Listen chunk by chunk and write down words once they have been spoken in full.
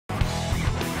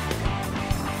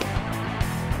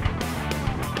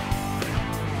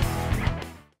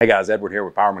Hey guys, Edward here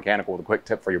with Power Mechanical with a quick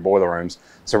tip for your boiler rooms.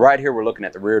 So right here we're looking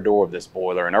at the rear door of this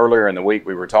boiler, and earlier in the week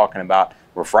we were talking about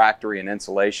refractory and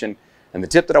insulation. And the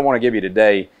tip that I want to give you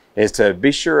today is to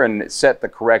be sure and set the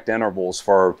correct intervals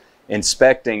for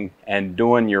inspecting and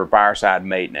doing your fireside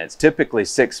maintenance. Typically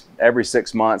every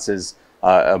 6 months is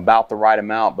about the right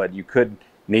amount, but you could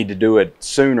need to do it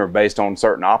sooner based on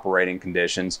certain operating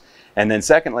conditions. And then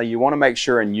secondly, you want to make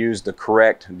sure and use the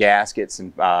correct gaskets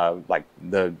and like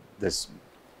this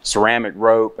ceramic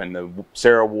rope and the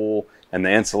Cerawool and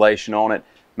the insulation on it.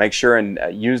 Make sure and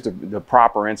use the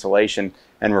proper insulation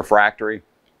and refractory.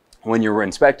 When you're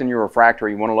inspecting your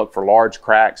refractory, you want to look for large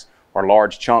cracks or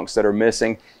large chunks that are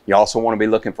missing. You also want to be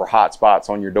looking for hot spots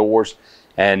on your doors.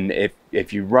 And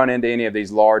if you run into any of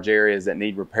these large areas that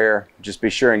need repair, just be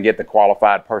sure and get the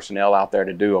qualified personnel out there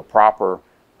to do a proper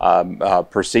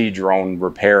procedure on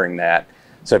repairing that.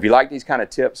 So if you like these kind of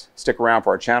tips, stick around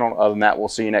for our channel. Other than that, we'll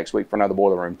see you next week for another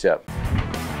boiler room tip.